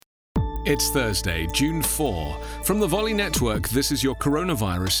It's Thursday, June 4. From the Volley Network, this is your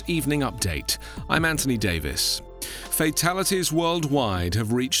coronavirus evening update. I'm Anthony Davis. Fatalities worldwide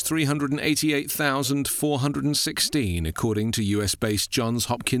have reached 388,416, according to US-based Johns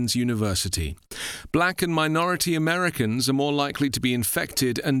Hopkins University. Black and minority Americans are more likely to be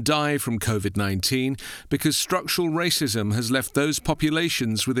infected and die from COVID-19 because structural racism has left those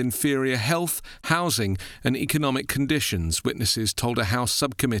populations with inferior health, housing, and economic conditions, witnesses told a House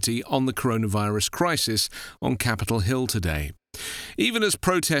subcommittee on the coronavirus crisis on Capitol Hill today. Even as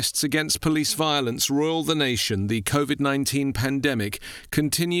protests against police violence roil the nation, the COVID-19 pandemic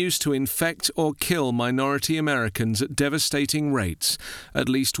continues to infect or kill minority Americans at devastating rates. At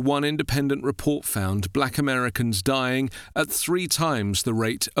least one independent report found Black Americans dying at 3 times the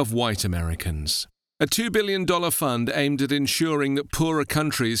rate of white Americans. A $2 billion fund aimed at ensuring that poorer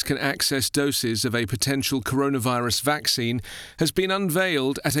countries can access doses of a potential coronavirus vaccine has been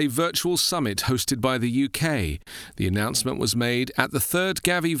unveiled at a virtual summit hosted by the UK. The announcement was made at the 3rd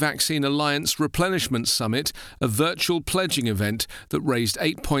Gavi Vaccine Alliance Replenishment Summit, a virtual pledging event that raised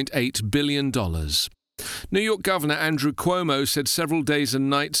 $8.8 billion. New York Governor Andrew Cuomo said several days and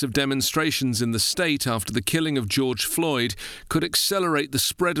nights of demonstrations in the state after the killing of George Floyd could accelerate the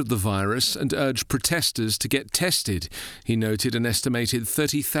spread of the virus and urged protesters to get tested. He noted an estimated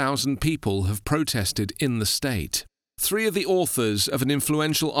 30,000 people have protested in the state. 3 of the authors of an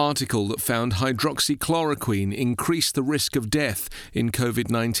influential article that found hydroxychloroquine increased the risk of death in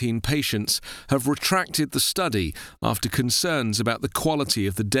COVID-19 patients have retracted the study after concerns about the quality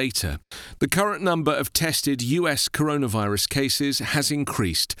of the data. The current number of tested U.S. coronavirus cases has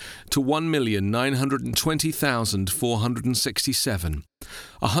increased to 1,920,467.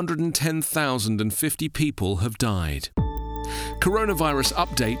 110,050 people have died. Coronavirus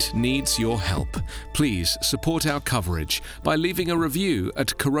Update needs your help. Please support our coverage by leaving a review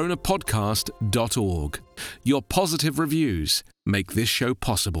at coronapodcast.org. Your positive reviews make this show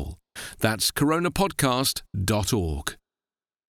possible. That's coronapodcast.org.